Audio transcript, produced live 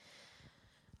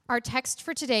Our text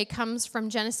for today comes from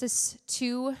Genesis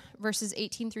 2, verses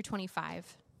 18 through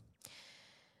 25.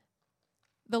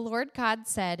 The Lord God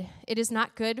said, "It is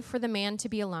not good for the man to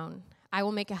be alone. I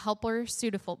will make a helper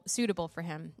suitable for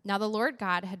him." Now the Lord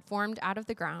God had formed out of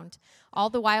the ground all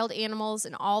the wild animals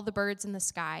and all the birds in the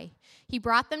sky. He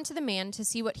brought them to the man to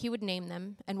see what he would name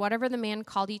them, and whatever the man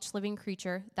called each living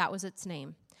creature, that was its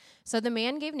name. So the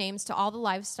man gave names to all the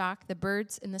livestock, the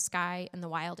birds in the sky, and the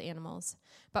wild animals.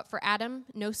 But for Adam,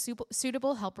 no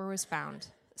suitable helper was found.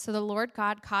 So the Lord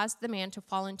God caused the man to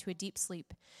fall into a deep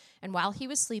sleep. And while he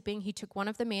was sleeping, he took one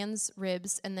of the man's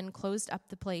ribs and then closed up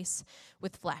the place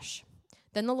with flesh.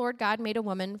 Then the Lord God made a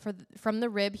woman from the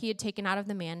rib he had taken out of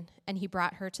the man, and he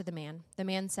brought her to the man. The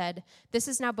man said, "This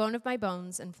is now bone of my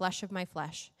bones and flesh of my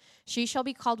flesh. She shall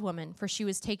be called woman, for she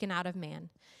was taken out of man.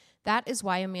 That is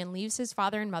why a man leaves his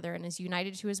father and mother and is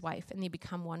united to his wife, and they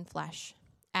become one flesh."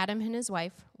 Adam and his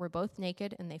wife were both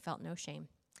naked, and they felt no shame.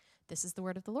 This is the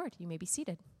word of the Lord. You may be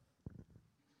seated.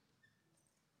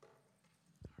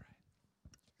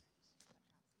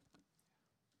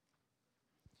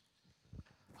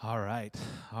 All right.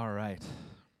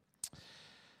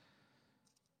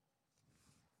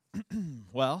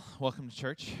 Well, welcome to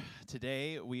church.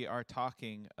 Today we are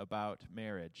talking about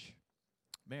marriage.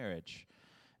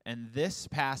 And this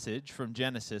passage from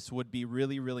Genesis would be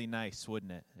really, really nice,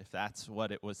 wouldn't it? If that's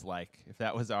what it was like, if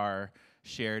that was our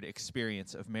shared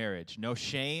experience of marriage. No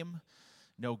shame,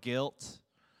 no guilt,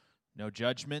 no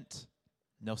judgment,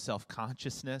 no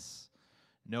self-consciousness,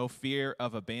 no fear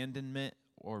of abandonment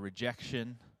or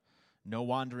rejection, no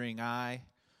wandering eye,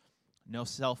 no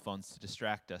cell phones to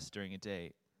distract us during a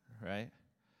date, right?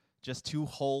 Just two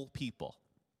whole people,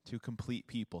 two complete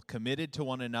people, committed to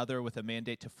one another with a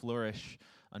mandate to flourish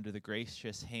under the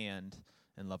gracious hand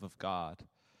and love of God.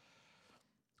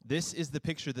 This is the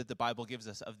picture that the Bible gives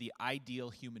us of the ideal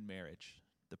human marriage,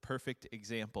 the perfect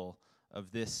example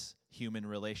of this human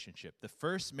relationship. The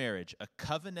first marriage, a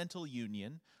covenantal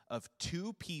union of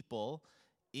two people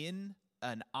in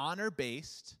an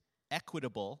honor-based,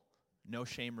 equitable,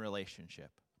 no-shame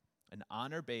relationship. An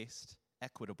honor-based,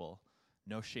 equitable,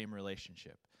 no-shame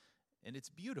relationship. And it's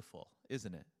beautiful,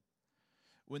 isn't it?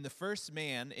 When the first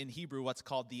man, in Hebrew what's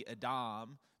called the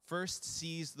Adam, first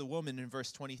sees the woman in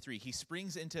verse 23, he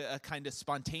springs into a kind of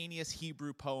spontaneous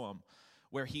Hebrew poem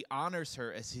where he honors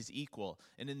her as his equal.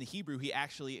 And in the Hebrew, he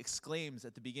actually exclaims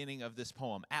at the beginning of this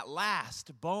poem, "At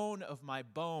last, bone of my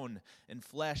bone and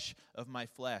flesh of my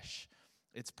flesh."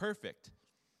 It's perfect.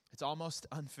 It's almost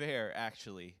unfair,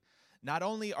 actually. Not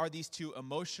only are these two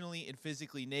emotionally and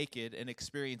physically naked and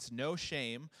experience no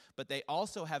shame, but they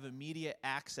also have immediate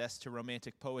access to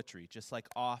romantic poetry, just like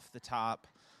off the top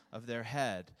of their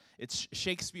head. It's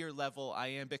Shakespeare-level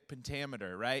iambic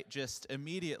pentameter, right? Just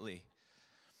immediately.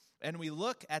 And we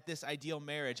look at this ideal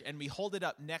marriage, and we hold it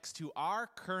up next to our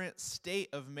current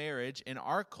state of marriage in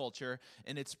our culture,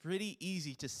 and it's pretty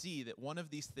easy to see that one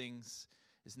of these things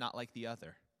is not like the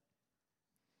other.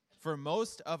 For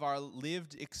most of us, our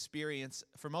lived experience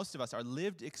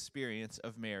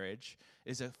of marriage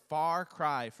is a far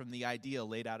cry from the ideal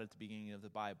laid out at the beginning of the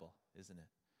Bible, isn't it?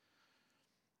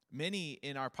 Many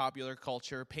in our popular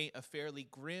culture paint a fairly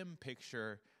grim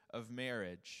picture of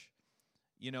marriage.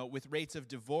 You know, with rates of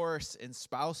divorce and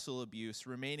spousal abuse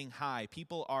remaining high,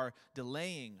 people are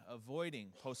delaying,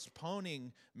 avoiding,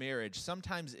 postponing marriage,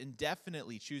 sometimes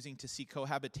indefinitely choosing to see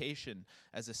cohabitation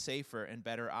as a safer and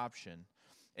better option.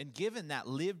 And given that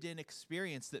lived-in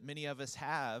experience that many of us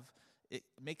have, it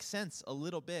makes sense a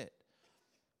little bit.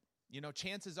 You know,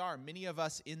 chances are many of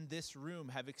us in this room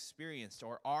have experienced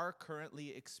or are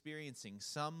currently experiencing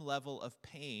some level of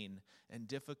pain and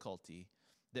difficulty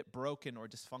that broken or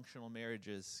dysfunctional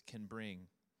marriages can bring.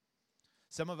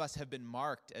 Some of us have been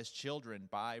marked as children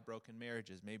by broken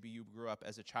marriages. Maybe you grew up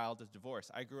as a child of divorce.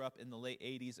 I grew up in the late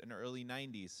 80s and early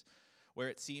 90s, where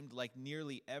it seemed like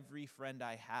nearly every friend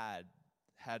I had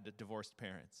divorced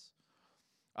parents.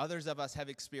 Others of us have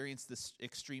experienced this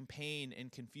extreme pain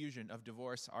and confusion of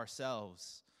divorce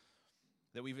ourselves,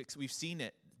 that we've seen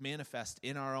it manifest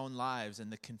in our own lives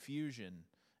and the confusion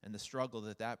and the struggle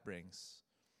that brings.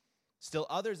 Still,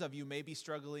 others of you may be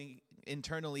struggling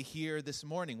internally here this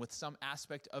morning with some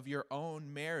aspect of your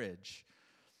own marriage,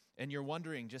 and you're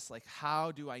wondering just like,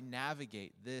 how do I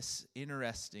navigate this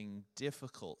interesting,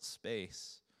 difficult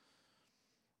space?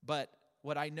 But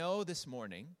what I know this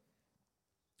morning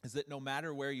is that no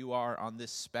matter where you are on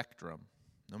this spectrum,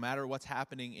 no matter what's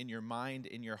happening in your mind,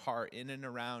 in your heart, in and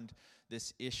around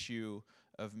this issue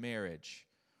of marriage,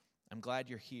 I'm glad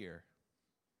you're here.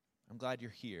 I'm glad you're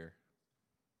here.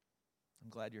 I'm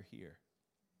glad you're here.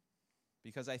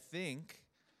 Because I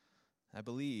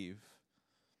believe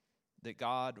that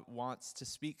God wants to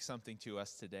speak something to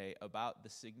us today about the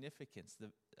significance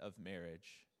of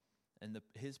marriage and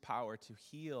his power to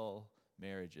heal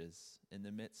marriages in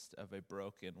the midst of a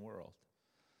broken world.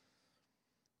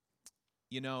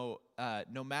 You know,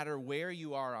 no matter where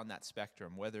you are on that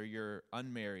spectrum, whether you're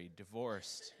unmarried,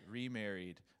 divorced,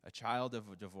 remarried, a child of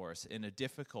a divorce, in a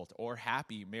difficult or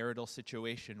happy marital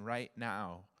situation right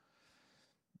now,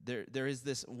 there is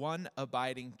this one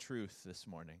abiding truth this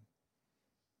morning: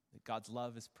 that God's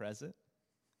love is present,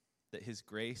 that his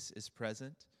grace is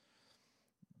present,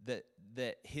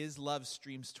 that his love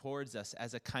streams towards us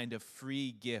as a kind of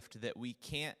free gift that we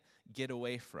can't get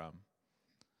away from.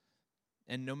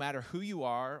 And no matter who you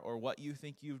are or what you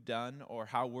think you've done or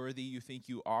how worthy you think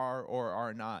you are or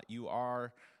are not, you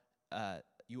are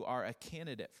a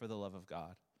candidate for the love of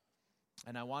God.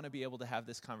 And I want to be able to have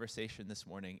this conversation this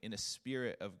morning in a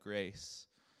spirit of grace,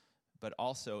 but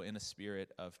also in a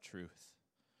spirit of truth.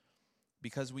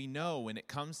 Because we know when it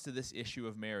comes to this issue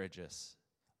of marriages,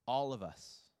 all of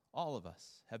us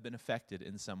have been affected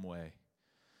in some way.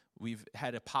 We've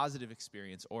had a positive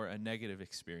experience or a negative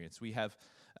experience. We have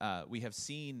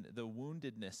seen the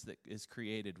woundedness that is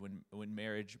created when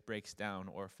marriage breaks down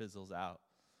or fizzles out.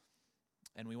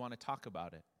 And we want to talk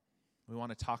about it. We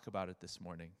want to talk about it this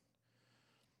morning.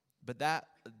 But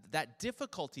that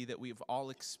difficulty that we've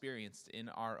all experienced in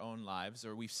our own lives,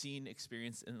 or we've seen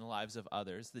experienced in the lives of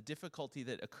others, the difficulty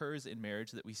that occurs in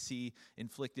marriage that we see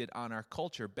inflicted on our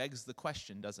culture begs the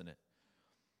question, doesn't it?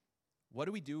 What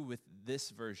do we do with this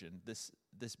version, this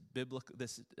biblical,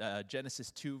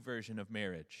 Genesis 2 version of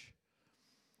marriage?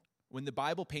 When the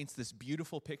Bible paints this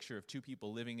beautiful picture of two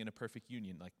people living in a perfect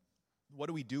union, like, what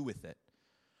do we do with it?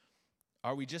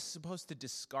 Are we just supposed to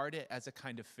discard it as a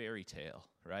kind of fairy tale,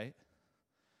 right?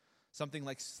 Something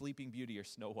like Sleeping Beauty or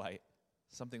Snow White,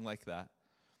 something like that.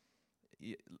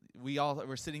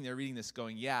 We're sitting there reading this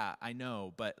going, yeah, I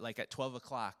know, but like at 12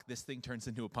 o'clock, this thing turns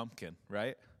into a pumpkin,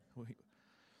 right?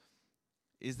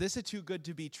 Is this a too good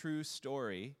to be true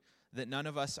story that none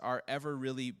of us are ever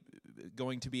really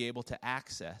going to be able to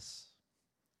access?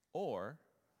 Or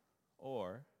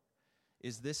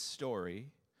is this story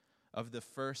of the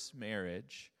first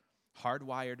marriage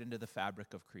hardwired into the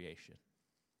fabric of creation?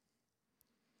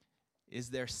 Is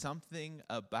there something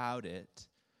about it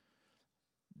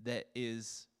that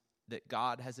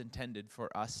God has intended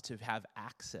for us to have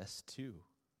access to?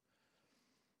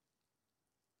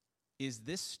 Is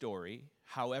this story,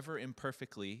 however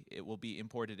imperfectly it will be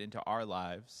imported into our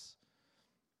lives,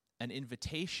 an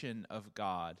invitation of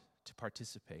God to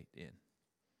participate in?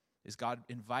 Is God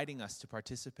inviting us to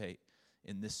participate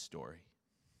in this story?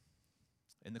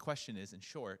 And the question is, in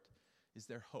short, is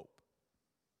there hope?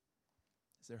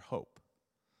 Is there hope?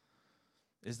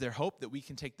 Is there hope that we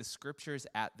can take the scriptures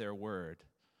at their word?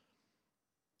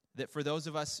 That for those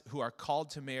of us who are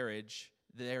called to marriage,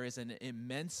 there is an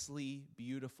immensely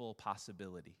beautiful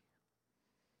possibility.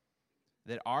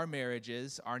 That our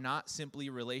marriages are not simply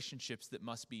relationships that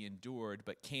must be endured,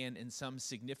 but can, in some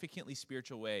significantly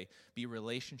spiritual way, be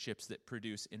relationships that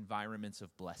produce environments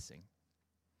of blessing.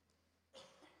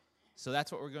 So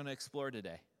that's what we're going to explore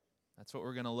today. That's what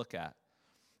we're going to look at.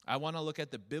 I want to look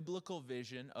at the biblical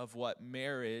vision of what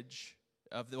marriage,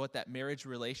 what that marriage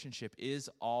relationship is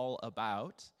all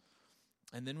about.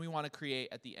 And then we want to create,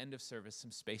 at the end of service,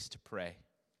 some space to pray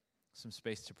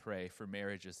for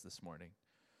marriages this morning.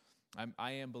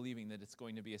 I am believing that it's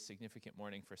going to be a significant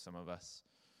morning for some of us.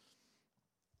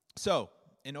 So,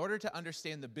 in order to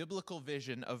understand the biblical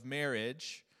vision of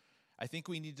marriage, I think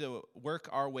we need to work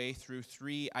our way through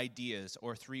three ideas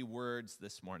or three words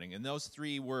this morning. And those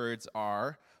three words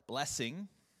are blessing,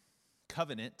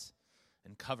 covenant,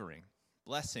 and covering.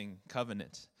 Blessing,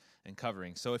 covenant, and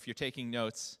covering. So if you're taking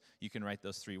notes, you can write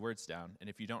those three words down. And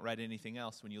if you don't write anything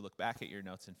else, when you look back at your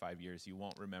notes in 5 years, you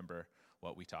won't remember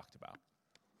what we talked about.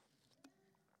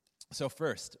 So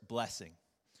first, blessing.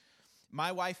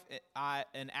 My wife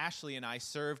and Ashley and I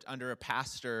served under a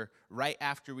pastor right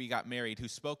after we got married who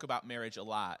spoke about marriage a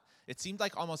lot. It seemed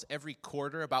like almost every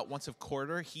quarter, about once a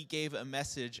quarter, he gave a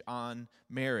message on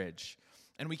marriage.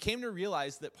 And we came to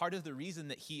realize that part of the reason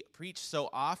that he preached so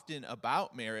often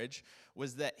about marriage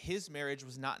was that his marriage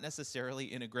was not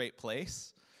necessarily in a great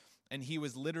place, and he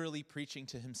was literally preaching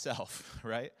to himself,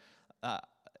 right?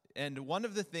 And one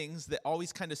of the things that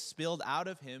always kind of spilled out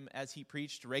of him as he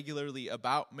preached regularly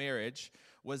about marriage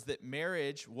was that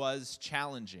marriage was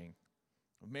challenging.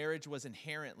 Marriage was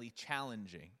inherently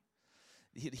challenging.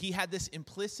 He had this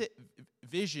implicit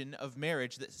vision of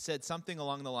marriage that said something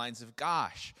along the lines of,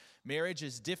 gosh, marriage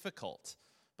is difficult,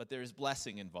 but there is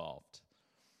blessing involved.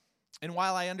 And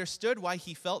while I understood why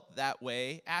he felt that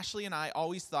way, Ashley and I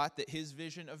always thought that his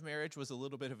vision of marriage was a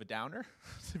little bit of a downer,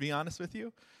 to be honest with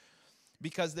you,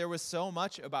 because there was so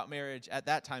much about marriage at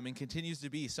that time and continues to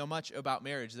be so much about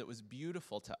marriage that was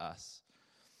beautiful to us.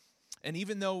 And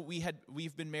even though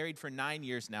we've been married for 9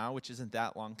 years now, which isn't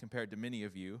that long compared to many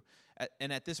of you,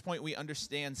 and at this point we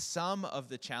understand some of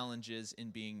the challenges in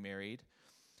being married,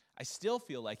 I still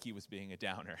feel like he was being a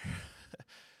downer.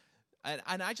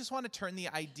 And I just want to turn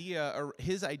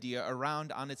his idea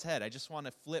around on its head. I just want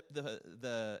to flip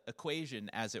the equation,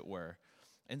 as it were,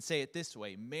 and say it this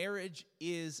way. Marriage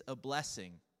is a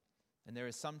blessing, and there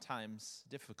is sometimes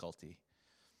difficulty.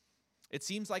 It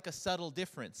seems like a subtle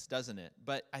difference, doesn't it?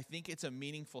 But I think it's a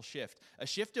meaningful shift. A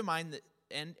shift of mind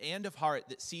and of heart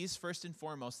that sees first and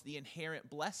foremost the inherent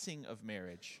blessing of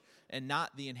marriage and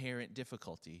not the inherent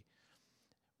difficulty.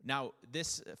 Now,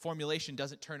 this formulation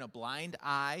doesn't turn a blind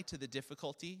eye to the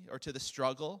difficulty or to the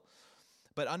struggle,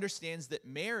 but understands that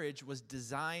marriage was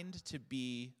designed to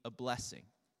be a blessing.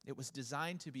 It was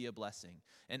designed to be a blessing,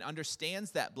 and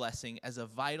understands that blessing as a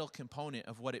vital component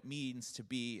of what it means to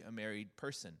be a married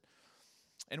person.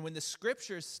 And when the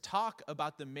scriptures talk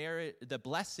about the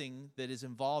blessing that is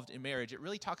involved in marriage, it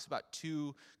really talks about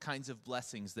two kinds of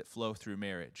blessings that flow through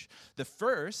marriage. The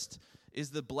first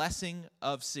is the blessing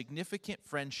of significant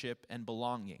friendship and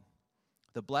belonging.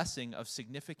 The blessing of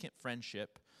significant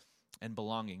friendship and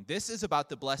belonging. This is about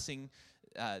the blessing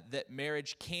that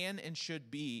marriage can and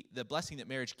should be, the blessing that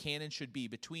marriage can and should be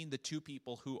between the two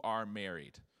people who are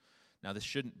married. Now, this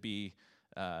shouldn't be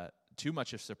too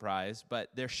much of a surprise, but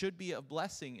there should be a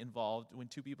blessing involved when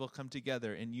two people come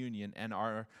together in union and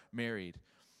are married.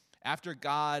 After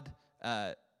God,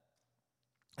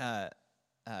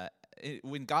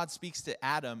 when God speaks to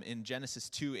Adam in Genesis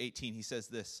 2:18, he says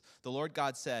this, "The Lord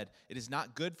God said, 'It is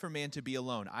not good for man to be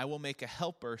alone. I will make a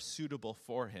helper suitable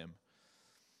for him.'"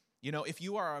 You know, if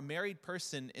you are a married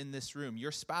person in this room,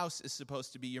 your spouse is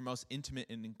supposed to be your most intimate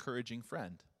and encouraging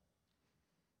friend.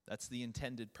 That's the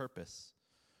intended purpose.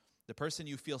 The person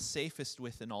you feel safest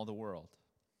with in all the world.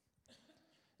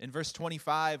 In verse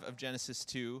 25 of Genesis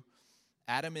 2,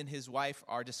 Adam and his wife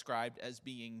are described as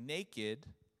being naked,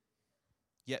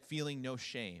 yet feeling no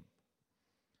shame.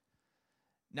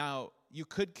 Now, you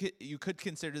could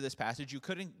consider this passage, you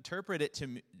could interpret it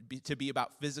to be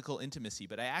about physical intimacy,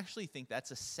 but I actually think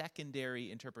that's a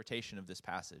secondary interpretation of this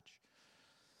passage.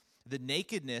 The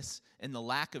nakedness and the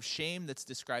lack of shame that's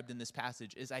described in this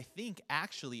passage is, I think,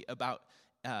 actually about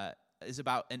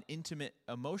an intimate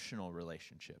emotional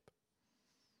relationship.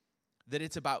 That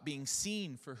it's about being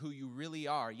seen for who you really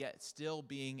are, yet still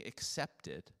being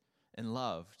accepted and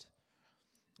loved.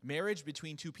 Marriage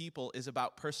between two people is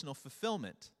about personal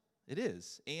fulfillment. It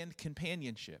is, and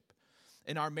companionship.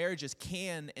 And our marriages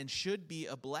can and should be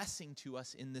a blessing to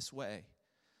us in this way.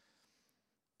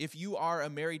 If you are a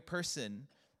married person,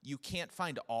 you can't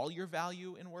find all your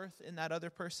value and worth in that other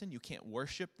person. You can't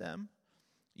worship them.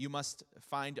 You must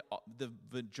find the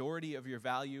majority of your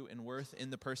value and worth in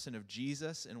the person of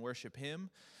Jesus and worship him.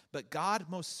 But God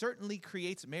most certainly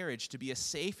creates marriage to be a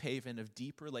safe haven of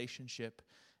deep relationship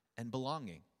and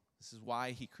belonging. This is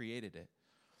why he created it.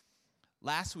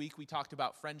 Last week, we talked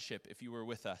about friendship, if you were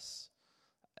with us.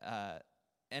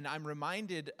 And I'm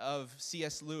reminded of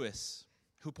C.S. Lewis,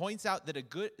 who points out that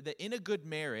in a good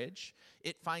marriage,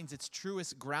 it finds its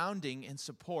truest grounding and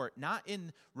support, not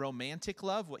in romantic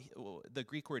love, what the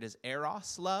Greek word is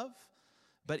eros love,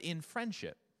 but in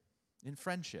friendship. In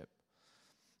friendship.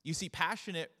 You see,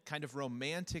 passionate kind of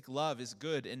romantic love is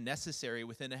good and necessary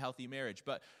within a healthy marriage,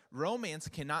 but romance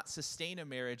cannot sustain a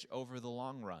marriage over the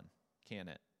long run, can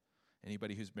it?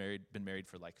 Anybody who's been married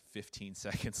for like 15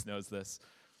 seconds knows this.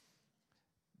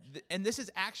 And this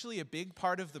is actually a big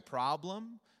part of the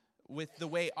problem with the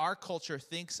way our culture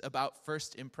thinks about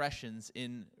first impressions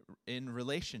in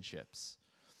relationships.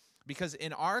 Because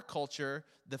in our culture,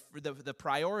 the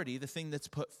priority, the thing that's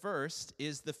put first,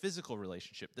 is the physical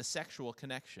relationship, the sexual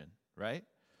connection, right?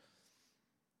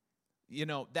 You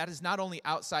know, that is not only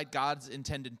outside God's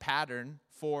intended pattern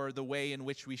for the way in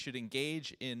which we should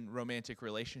engage in romantic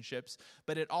relationships,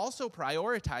 but it also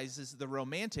prioritizes the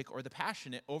romantic or the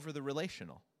passionate over the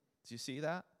relational. Do you see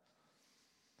that?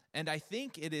 And I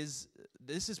think this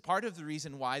is part of the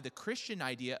reason why the Christian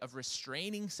idea of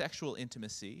restraining sexual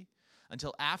intimacy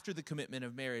until after the commitment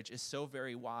of marriage is so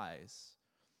very wise.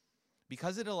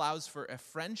 Because it allows for a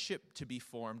friendship to be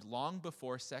formed long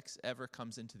before sex ever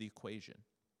comes into the equation.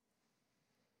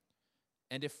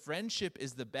 And if friendship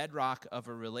is the bedrock of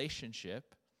a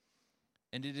relationship,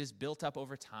 and it is built up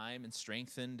over time and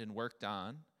strengthened and worked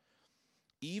on,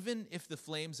 even if the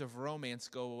flames of romance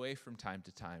go away from time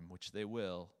to time, which they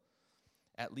will,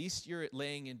 at least you're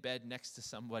laying in bed next to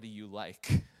somebody you like,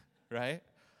 right?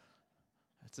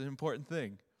 That's an important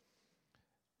thing.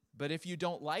 But if you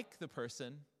don't like the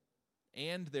person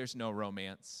and there's no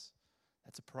romance,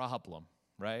 that's a problem,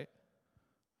 right?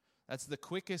 That's the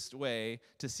quickest way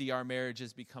to see our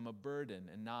marriages become a burden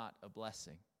and not a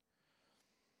blessing.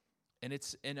 And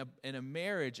it's in a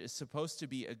marriage is supposed to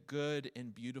be a good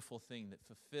and beautiful thing that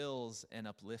fulfills and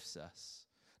uplifts us.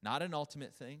 Not an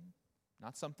ultimate thing,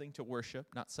 not something to worship,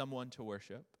 not someone to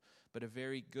worship, but a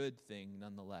very good thing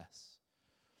nonetheless.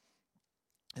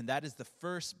 And that is the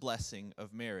first blessing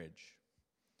of marriage.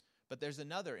 But there's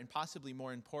another and possibly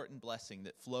more important blessing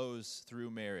that flows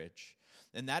through marriage.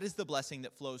 And that is the blessing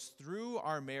that flows through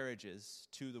our marriages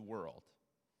to the world.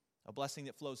 A blessing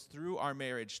that flows through our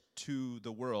marriage to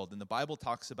the world. And the Bible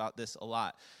talks about this a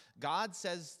lot. God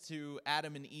says to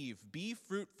Adam and Eve, be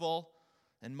fruitful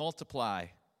and multiply.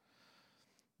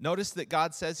 Notice that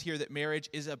God says here that marriage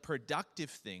is a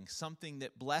productive thing, something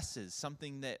that blesses,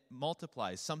 something that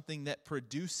multiplies, something that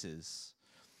produces.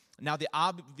 Now, the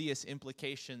obvious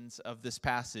implications of this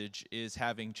passage is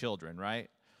having children,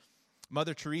 right?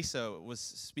 Mother Teresa was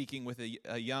speaking with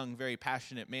a young, very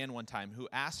passionate man one time who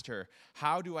asked her,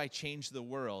 how do I change the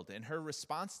world? And her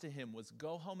response to him was,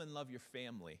 go home and love your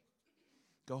family.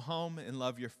 Go home and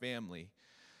love your family.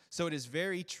 So it is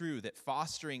very true that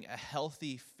fostering a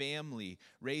healthy family,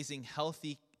 raising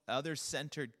healthy,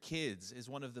 other-centered kids is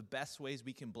one of the best ways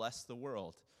we can bless the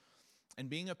world. And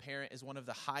being a parent is one of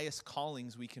the highest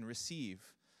callings we can receive.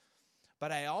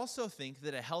 But I also think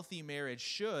that a healthy marriage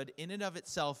should, in and of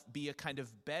itself, be a kind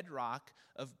of bedrock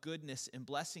of goodness and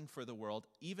blessing for the world,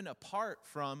 even apart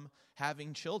from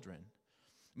having children.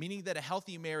 Meaning that a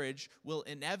healthy marriage will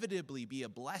inevitably be a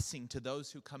blessing to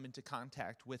those who come into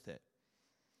contact with it.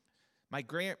 My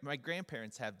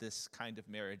grandparents have this kind of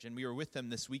marriage, and we were with them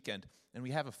this weekend, and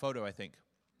we have a photo, I think.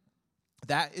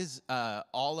 That is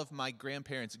all of my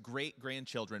grandparents'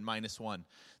 great-grandchildren minus one.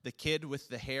 The kid with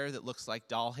the hair that looks like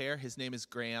doll hair, his name is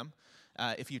Graham.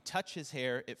 If you touch his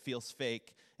hair, it feels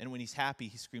fake, and when he's happy,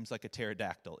 he screams like a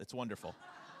pterodactyl. It's wonderful.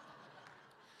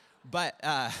 But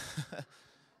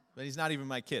he's not even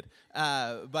my kid.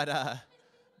 But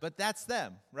that's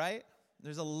them, right?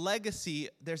 There's a legacy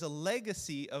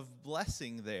of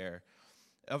blessing there,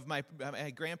 of my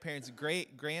grandparents'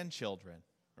 great-grandchildren.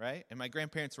 Right? And my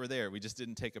grandparents were there. We just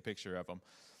didn't take a picture of them.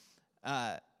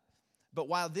 But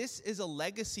while this is a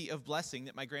legacy of blessing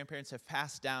that my grandparents have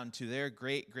passed down to their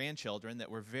great-grandchildren that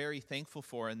we're very thankful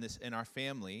for in our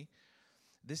family,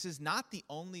 this is not the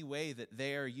only way that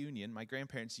their union, my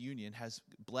grandparents' union, has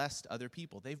blessed other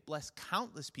people. They've blessed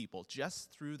countless people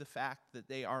just through the fact that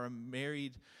they are a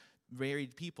married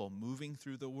people moving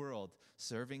through the world,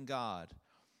 serving God.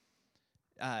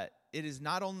 It is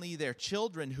not only their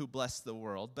children who bless the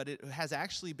world, but it has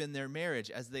actually been their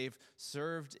marriage as they've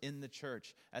served in the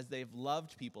church, as they've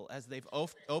loved people, as they've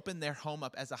opened their home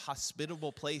up as a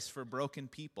hospitable place for broken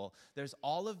people. There's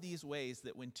all of these ways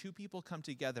that when two people come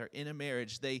together in a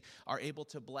marriage, they are able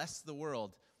to bless the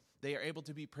world. They are able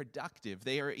to be productive.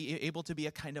 They are able to be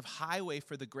a kind of highway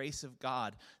for the grace of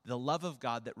God, the love of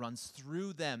God that runs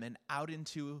through them and out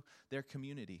into their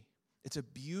community. It's a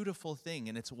beautiful thing,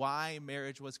 and it's why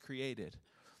marriage was created.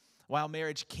 While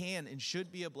marriage can and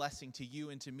should be a blessing to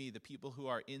you and to me, the people who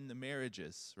are in the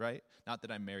marriages, right? Not that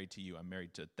I'm married to you, I'm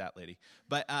married to that lady.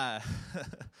 But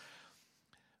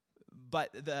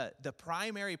but the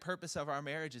primary purpose of our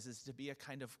marriages is to be a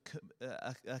kind of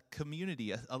a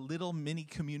community, a little mini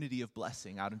community of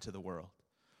blessing out into the world.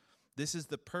 This is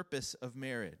the purpose of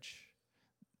marriage,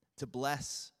 to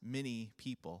bless many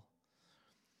people.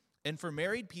 And for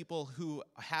married people who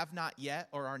have not yet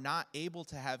or are not able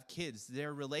to have kids,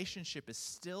 their relationship is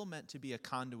still meant to be a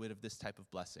conduit of this type of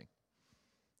blessing,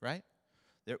 right?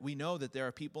 We know that there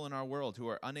are people in our world who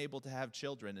are unable to have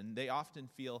children, and they often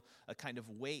feel a kind of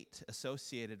weight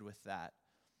associated with that.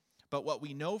 But what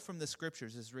we know from the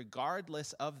scriptures is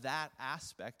regardless of that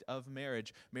aspect of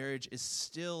marriage, marriage is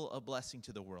still a blessing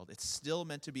to the world. It's still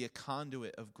meant to be a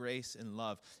conduit of grace and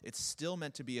love. It's still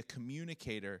meant to be a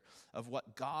communicator of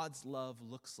what God's love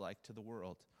looks like to the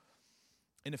world.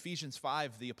 In Ephesians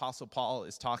 5, the Apostle Paul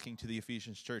is talking to the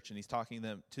Ephesians church, and he's talking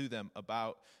to them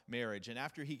about marriage. And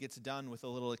after he gets done with a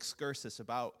little excursus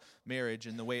about marriage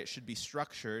and the way it should be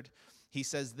structured, he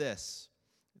says this,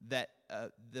 that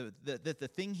the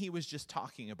thing he was just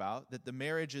talking about, that the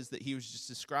marriages that he was just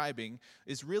describing,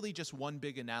 is really just one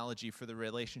big analogy for the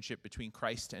relationship between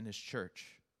Christ and his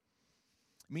church.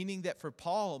 Meaning that for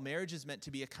Paul, marriage is meant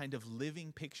to be a kind of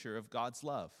living picture of God's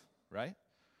love, right?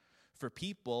 For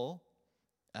people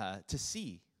to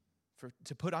see,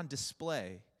 to put on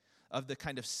display, of the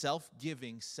kind of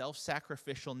self-giving,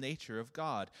 self-sacrificial nature of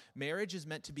God. Marriage is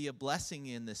meant to be a blessing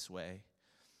in this way.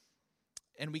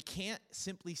 And we can't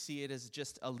simply see it as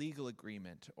just a legal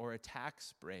agreement or a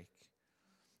tax break.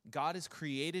 God has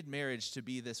created marriage to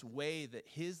be this way that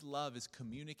his love is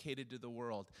communicated to the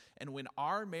world. And when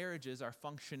our marriages are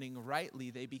functioning rightly,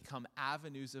 they become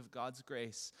avenues of God's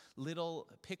grace, little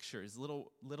pictures,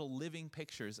 little living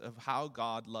pictures of how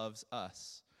God loves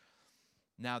us.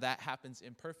 Now that happens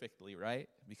imperfectly, right?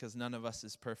 Because none of us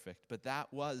is perfect. But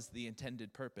that was the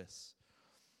intended purpose.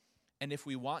 And if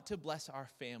we want to bless our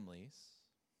families,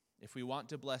 if we want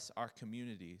to bless our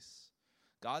communities,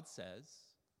 God says,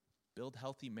 build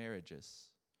healthy marriages.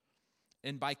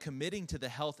 And by committing to the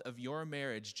health of your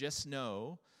marriage, just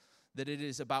know that it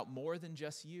is about more than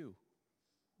just you,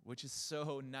 which is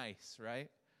so nice, right?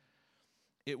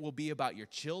 It will be about your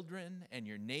children and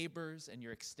your neighbors and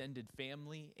your extended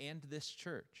family and this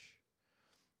church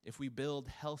if we build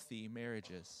healthy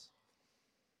marriages.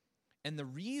 And the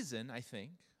reason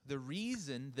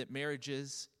that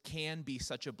marriages can be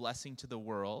such a blessing to the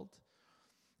world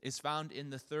is found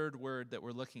in the third word that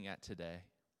we're looking at today.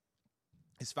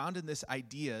 It's found in this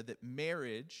idea that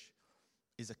marriage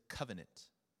is a covenant.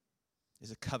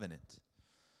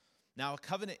 Now, a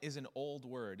covenant is an old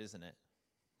word, isn't it?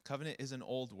 Covenant is an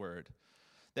old word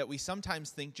that we sometimes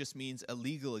think just means a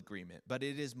legal agreement, but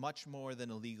it is much more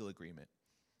than a legal agreement.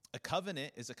 A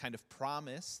covenant is a kind of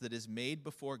promise that is made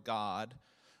before God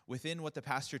within what the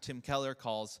Pastor Tim Keller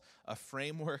calls a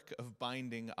framework of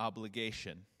binding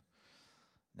obligation.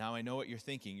 Now, I know what you're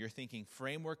thinking. You're thinking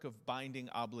framework of binding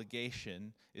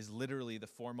obligation is literally the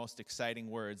four most exciting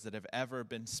words that have ever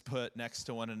been put next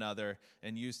to one another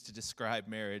and used to describe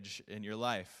marriage in your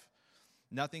life.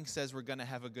 Nothing says we're going to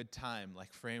have a good time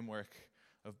like framework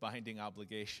of binding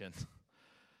obligation.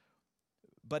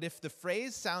 But if the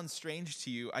phrase sounds strange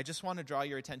to you, I just want to draw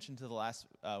your attention to the last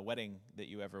wedding that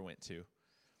you ever went to.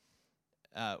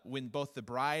 When both the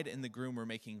bride and the groom were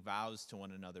making vows to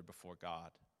one another before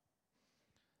God.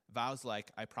 Vows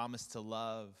like, I promise to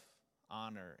love,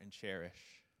 honor, and cherish.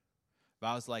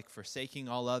 Vows like forsaking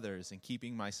all others and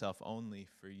keeping myself only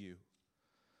for you.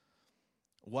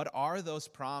 What are those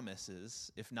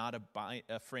promises if not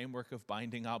a framework of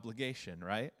binding obligation,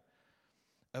 right?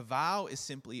 A vow is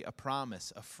simply a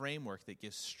promise, a framework that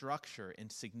gives structure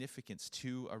and significance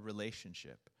to a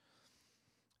relationship.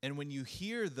 And when you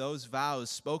hear those vows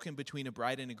spoken between a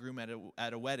bride and a groom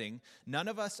at a wedding, none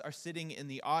of us are sitting in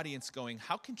the audience going,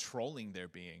 how controlling they're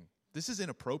being. This is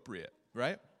inappropriate,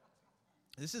 right?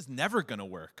 This is never going to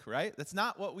work, right? That's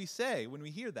not what we say when we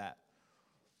hear that.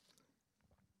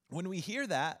 When we hear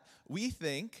that, we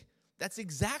think that's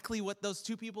exactly what those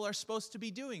two people are supposed to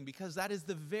be doing because that is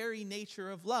the very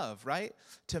nature of love, right?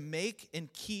 To make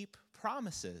and keep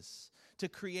promises. To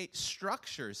create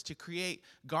structures, to create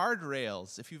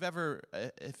guardrails. If you've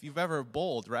ever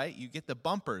bowled, right? You get the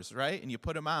bumpers, right? And you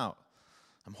put them out.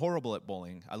 I'm horrible at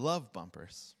bowling. I love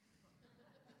bumpers.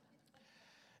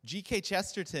 G.K.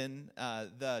 Chesterton,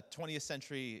 the 20th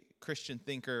century Christian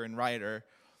thinker and writer,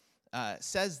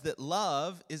 says that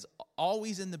love is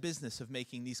always in the business of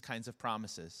making these kinds of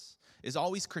promises, is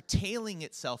always curtailing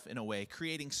itself in a way,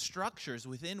 creating structures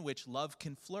within which love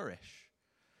can flourish.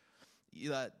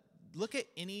 Look at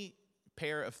any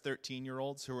pair of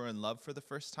 13-year-olds who are in love for the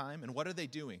first time, and what are they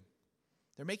doing?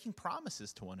 They're making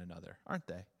promises to one another, aren't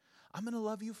they? I'm going to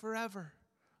love you forever.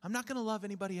 I'm not going to love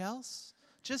anybody else,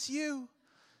 just you.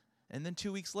 And then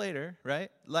 2 weeks later,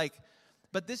 right?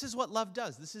 But this is what love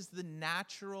does. This is the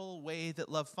natural way that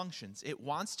love functions. It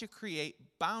wants to create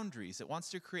boundaries. It wants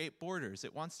to create borders.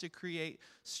 It wants to create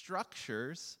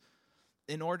structures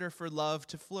in order for love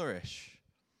to flourish.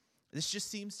 This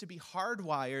just seems to be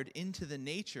hardwired into the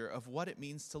nature of what it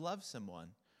means to love someone.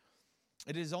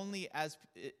 It is only as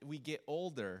we get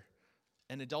older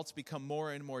and adults become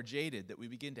more and more jaded that we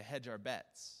begin to hedge our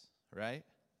bets, right?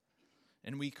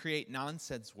 And we create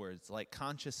nonsense words like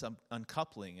conscious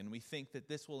uncoupling, and we think that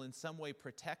this will in some way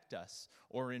protect us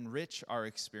or enrich our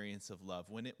experience of love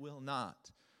when it will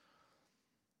not.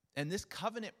 And this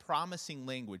covenant promising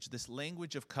language, this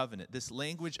language of covenant, this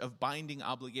language of binding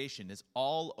obligation is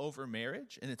all over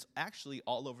marriage, and it's actually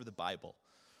all over the Bible.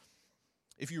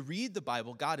 If you read the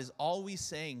Bible, God is always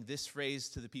saying this phrase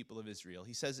to the people of Israel.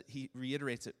 He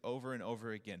reiterates it over and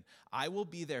over again. I will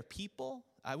be their people,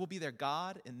 I will be their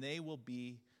God, and they will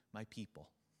be my people.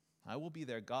 I will be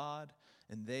their God,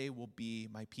 and they will be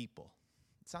my people.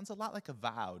 It sounds a lot like a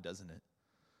vow, doesn't it?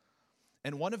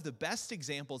 And one of the best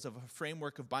examples of a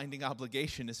framework of binding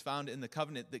obligation is found in the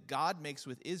covenant that God makes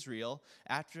with Israel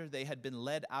after they had been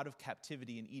led out of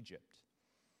captivity in Egypt.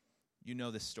 You know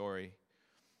this story.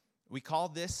 We call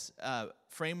this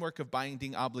framework of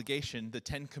binding obligation the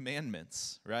 10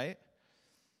 Commandments, right?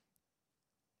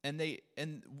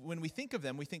 And when we think of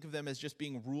them as just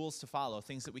being rules to follow,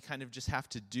 things that we kind of just have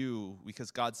to do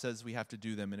because God says we have to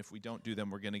do them, and if we don't do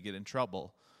them, we're going to get in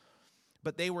trouble.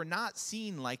 But they were not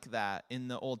seen like that in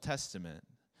the Old Testament.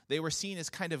 They were seen as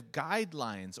kind of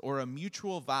guidelines or a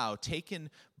mutual vow taken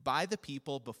by the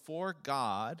people before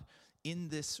God in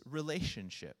this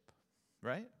relationship,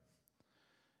 right?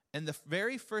 And the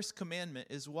very first commandment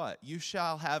is what? You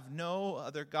shall have no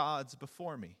other gods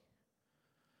before me.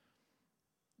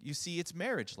 You see, it's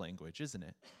marriage language, isn't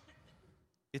it?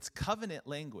 It's covenant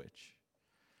language.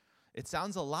 It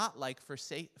sounds a lot like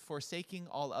forsaking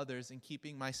all others and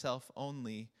keeping myself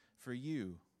only for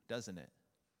you, doesn't it?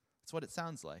 That's what it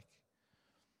sounds like.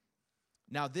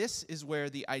 Now, this is where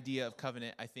the idea of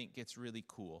covenant, I think, gets really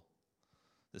cool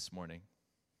this morning.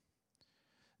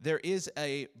 There is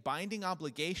a binding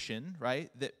obligation,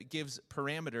 right, that gives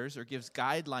parameters or gives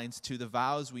guidelines to the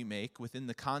vows we make within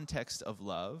the context of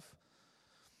love.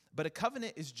 But a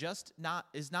covenant is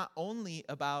not only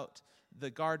about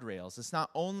the guardrails. It's not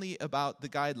only about the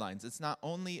guidelines. It's not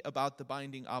only about the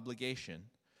binding obligation.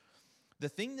 The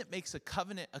thing that makes a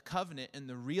covenant in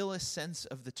the realest sense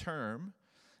of the term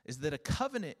is that a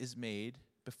covenant is made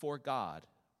before God.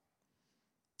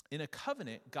 In a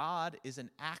covenant, God is an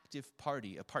active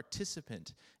party, a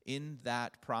participant in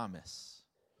that promise.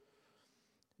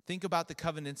 Think about the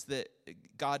covenants that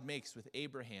God makes with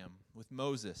Abraham, with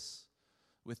Moses,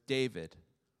 with David.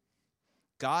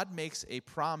 God makes a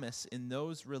promise in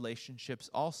those relationships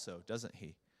also, doesn't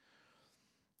he?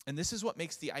 And this is what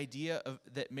makes the idea of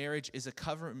that marriage is a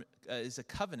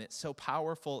covenant so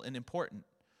powerful and important.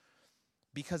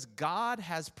 Because God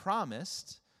has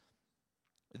promised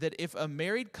that if a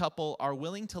married couple are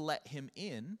willing to let him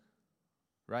in,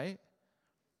 right,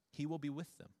 he will be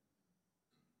with them.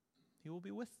 He will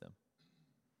be with them.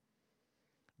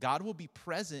 God will be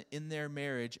present in their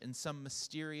marriage in some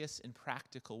mysterious and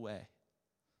practical way.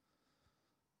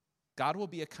 God will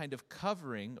be a kind of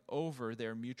covering over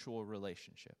their mutual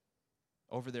relationship,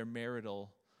 over their marital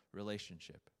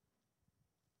relationship.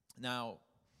 Now,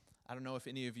 I don't know if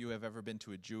any of you have ever been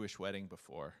to a Jewish wedding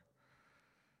before.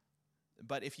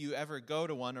 But if you ever go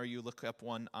to one or you look up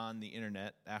one on the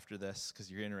internet after this because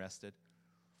you're interested,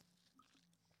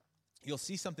 you'll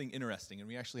see something interesting, and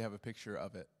we actually have a picture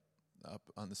of it up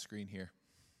on the screen here.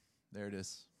 There it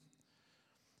is.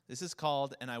 This is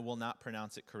called, and I will not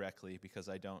pronounce it correctly because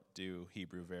I don't do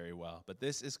Hebrew very well, but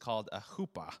this is called a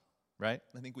chuppah, right?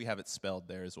 I think we have it spelled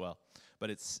there as well. But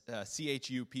it's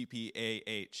Chuppah.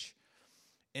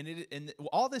 And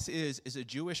all this is a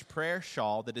Jewish prayer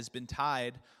shawl that has been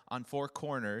tied on four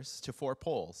corners to four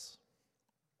poles.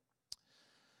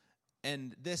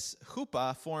 And this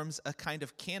chuppah forms a kind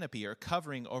of canopy or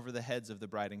covering over the heads of the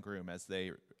bride and groom as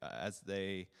they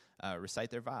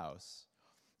recite their vows.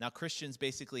 Now, Christians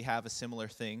basically have a similar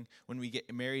thing. When we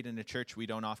get married in a church, we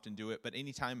don't often do it. But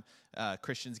anytime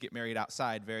Christians get married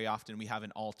outside, very often we have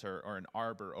an altar or an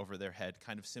arbor over their head,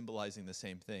 kind of symbolizing the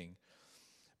same thing.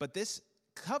 But this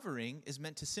covering is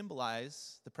meant to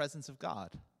symbolize the presence of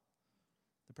God.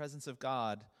 The presence of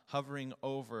God hovering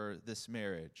over this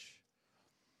marriage.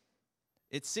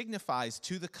 It signifies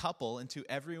to the couple and to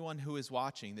everyone who is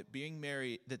watching that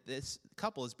this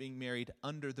couple is being married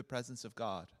under the presence of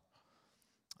God.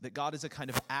 That God is a kind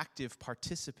of active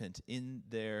participant in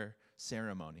their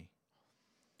ceremony.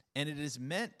 And it is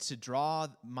meant to draw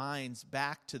minds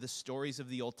back to the stories of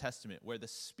the Old Testament, where the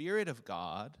Spirit of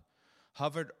God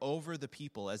hovered over the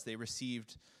people as they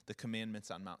received the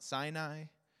commandments on Mount Sinai,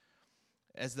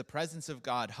 as the presence of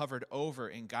God hovered over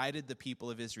and guided the people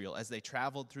of Israel as they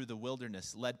traveled through the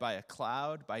wilderness, led by a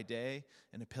cloud by day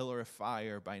and a pillar of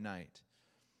fire by night.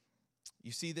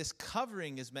 You see, this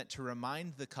covering is meant to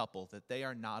remind the couple that they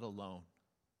are not alone,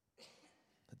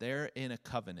 that they're in a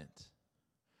covenant,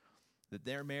 that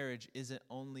their marriage isn't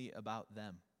only about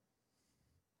them,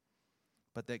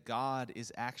 but that God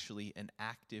is actually an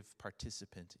active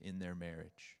participant in their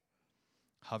marriage,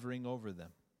 hovering over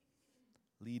them,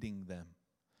 leading them,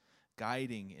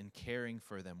 guiding and caring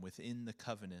for them within the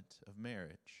covenant of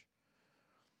marriage.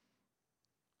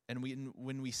 And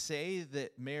when we say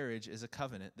that marriage is a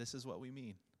covenant, this is what we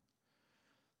mean.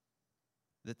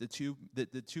 That the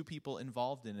two people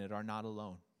involved in it are not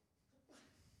alone.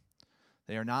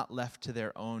 They are not left to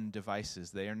their own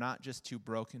devices. They are not just two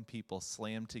broken people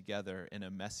slammed together in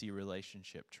a messy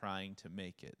relationship trying to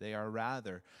make it. They are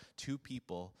rather two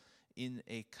people in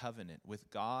a covenant with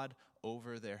God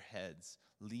over their heads,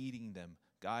 leading them,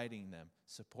 guiding them,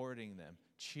 supporting them,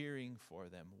 cheering for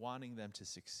them, wanting them to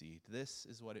succeed. This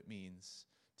is what it means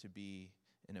to be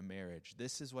in a marriage.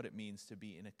 This is what it means to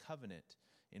be in a covenant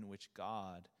in which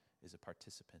God is a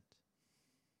participant.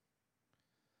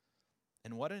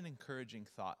 And what an encouraging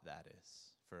thought that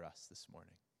is for us this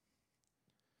morning.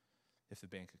 If the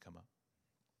band could come up.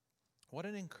 What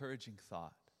an encouraging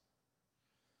thought.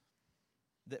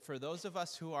 That for those of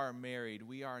us who are married,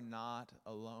 we are not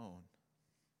alone.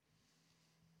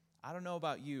 I don't know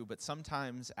about you, but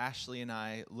sometimes Ashley and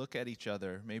I look at each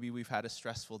other. Maybe we've had a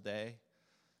stressful day.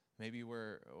 Maybe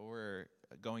we're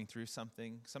going through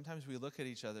something. Sometimes we look at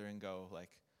each other and go, like,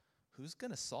 who's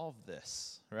going to solve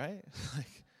this, right?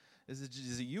 Like, is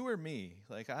it you or me?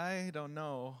 Like, I don't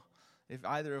know if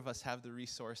either of us have the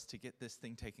resource to get this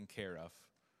thing taken care of,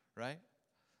 right?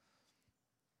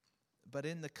 But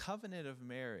in the covenant of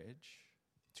marriage,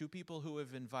 two people who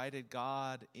have invited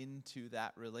God into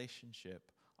that relationship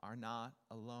are not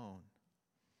alone.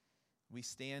 We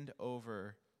stand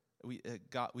under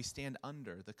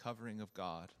the covering of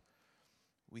God.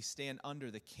 We stand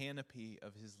under the canopy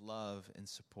of his love and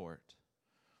support.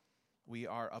 We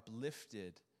are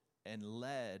uplifted and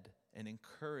led and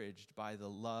encouraged by the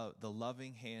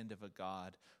loving hand of a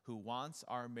God who wants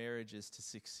our marriages to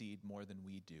succeed more than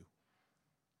we do.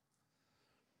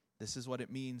 This is what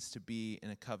it means to be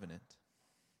in a covenant.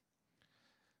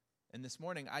 And this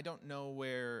morning, I don't know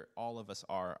where all of us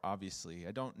are, obviously.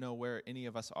 I don't know where any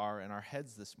of us are in our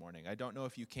heads this morning. I don't know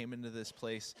if you came into this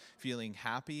place feeling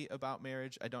happy about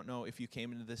marriage. I don't know if you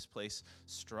came into this place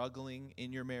struggling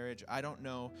in your marriage. I don't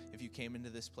know if you came into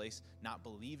this place not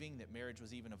believing that marriage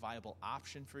was even a viable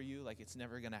option for you, like it's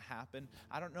never going to happen.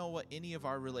 I don't know what any of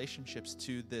our relationships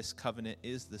to this covenant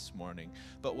is this morning.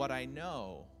 But what I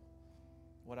know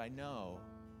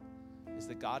is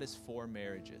that God is for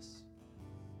marriages.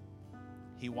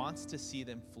 He wants to see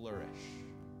them flourish.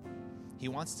 He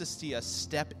wants to see us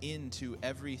step into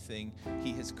everything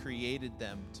he has created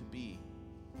them to be.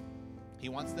 He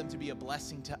wants them to be a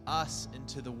blessing to us and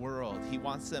to the world. He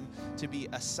wants them to be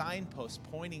a signpost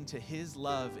pointing to his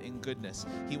love and goodness.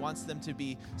 He wants them to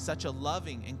be such a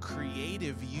loving and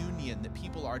creative union that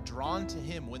people are drawn to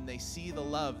him when they see the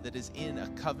love that is in a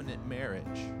covenant marriage.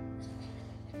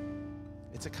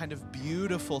 It's a kind of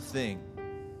beautiful thing.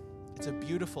 It's a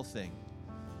beautiful thing.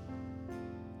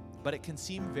 But it can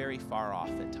seem very far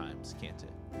off at times, can't it?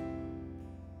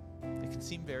 It can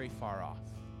seem very far off.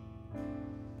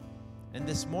 And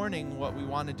this morning, what we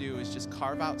want to do is just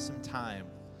carve out some time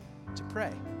to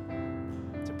pray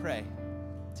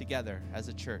together as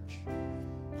a church.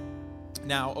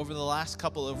 Now, over the last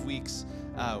couple of weeks,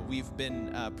 we've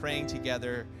been praying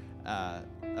together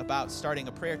about starting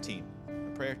a prayer team.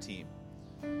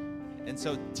 And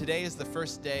so today is the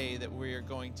first day that we're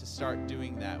going to start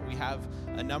doing that. We have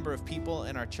a number of people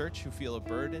in our church who feel a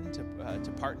burden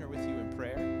to partner with you in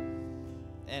prayer.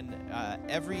 And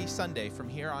every Sunday from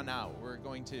here on out, we're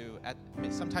going to,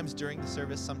 sometimes during the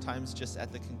service, sometimes just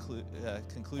at the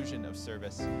conclusion of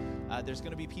service, there's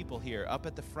going to be people here up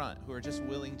at the front who are just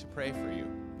willing to pray for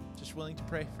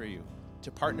you,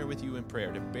 to partner with you in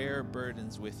prayer, to bear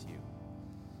burdens with you.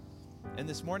 And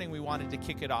this morning we wanted to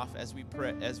kick it off as we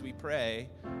pray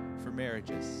for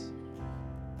marriages.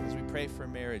 As we pray for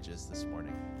marriages this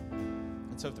morning.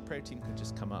 And so if the prayer team could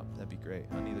just come up, that'd be great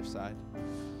on either side.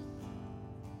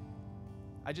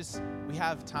 We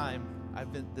have time.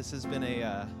 This has been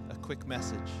a quick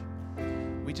message.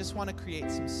 We just want to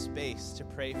create some space to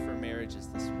pray for marriages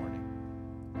this morning.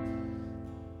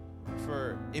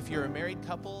 If you're a married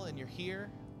couple and you're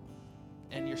here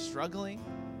and you're struggling,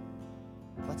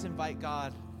 let's invite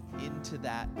God into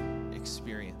that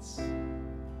experience.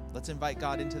 Let's invite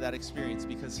God into that experience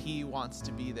because he wants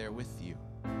to be there with you.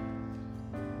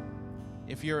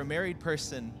 If you're a married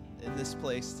person in this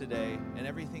place today and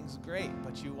everything's great,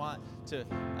 but you want to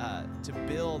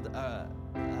build a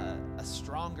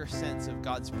stronger sense of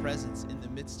God's presence in the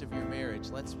midst of your marriage,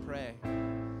 let's pray.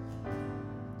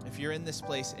 If you're in this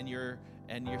place and you're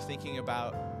thinking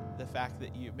about the fact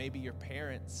that maybe your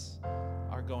parents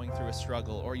are going through a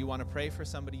struggle, or you want to pray for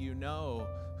somebody you know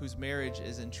whose marriage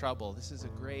is in trouble, this is a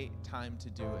great time to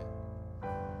do it.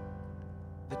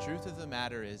 The truth of the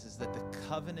matter is that the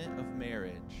covenant of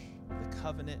marriage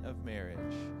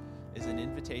is an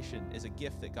invitation, is a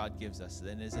gift that God gives us,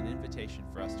 and is an invitation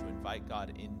for us to invite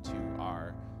God into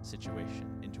our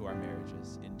situation, into our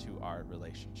marriages, into our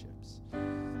relationships.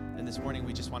 And this morning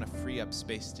we just want to free up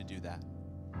space to do that.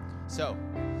 So,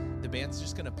 the band's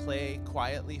just going to play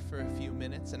quietly for a few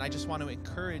minutes, and I just want to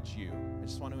encourage you. If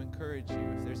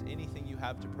there's anything you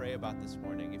have to pray about this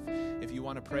morning, if you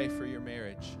want to pray for your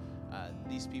marriage,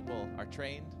 these people are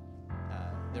trained,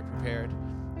 they're prepared,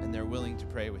 and they're willing to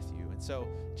pray with you. And So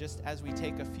just as we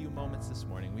take a few moments this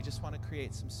morning, we just want to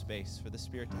create some space for the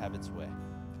Spirit to have its way,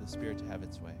 for the Spirit to have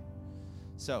its way.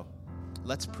 So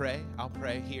let's pray. I'll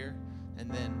pray here,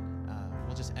 and then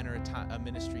we'll just enter a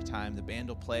ministry time. The band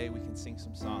will play, we can sing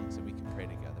some songs, and we can pray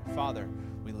together. Father,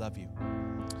 we love you.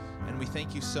 And we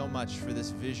thank you so much for this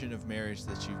vision of marriage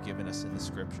that you've given us in the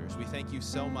scriptures. We thank you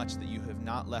so much that you have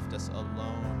not left us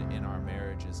alone in our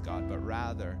marriages, God, but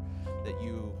rather that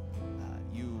you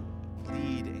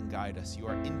lead and guide us. You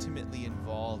are intimately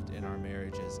involved in our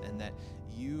marriages, and that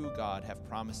you, God, have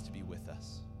promised to be with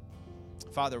us.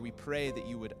 Father, we pray that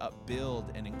you would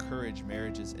upbuild and encourage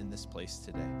marriages in this place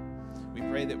today. We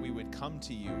pray that we would come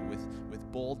to you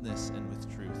with boldness and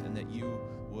with truth, and that you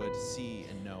would see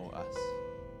and know us.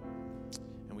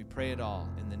 And we pray it all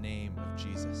in the name of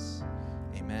Jesus.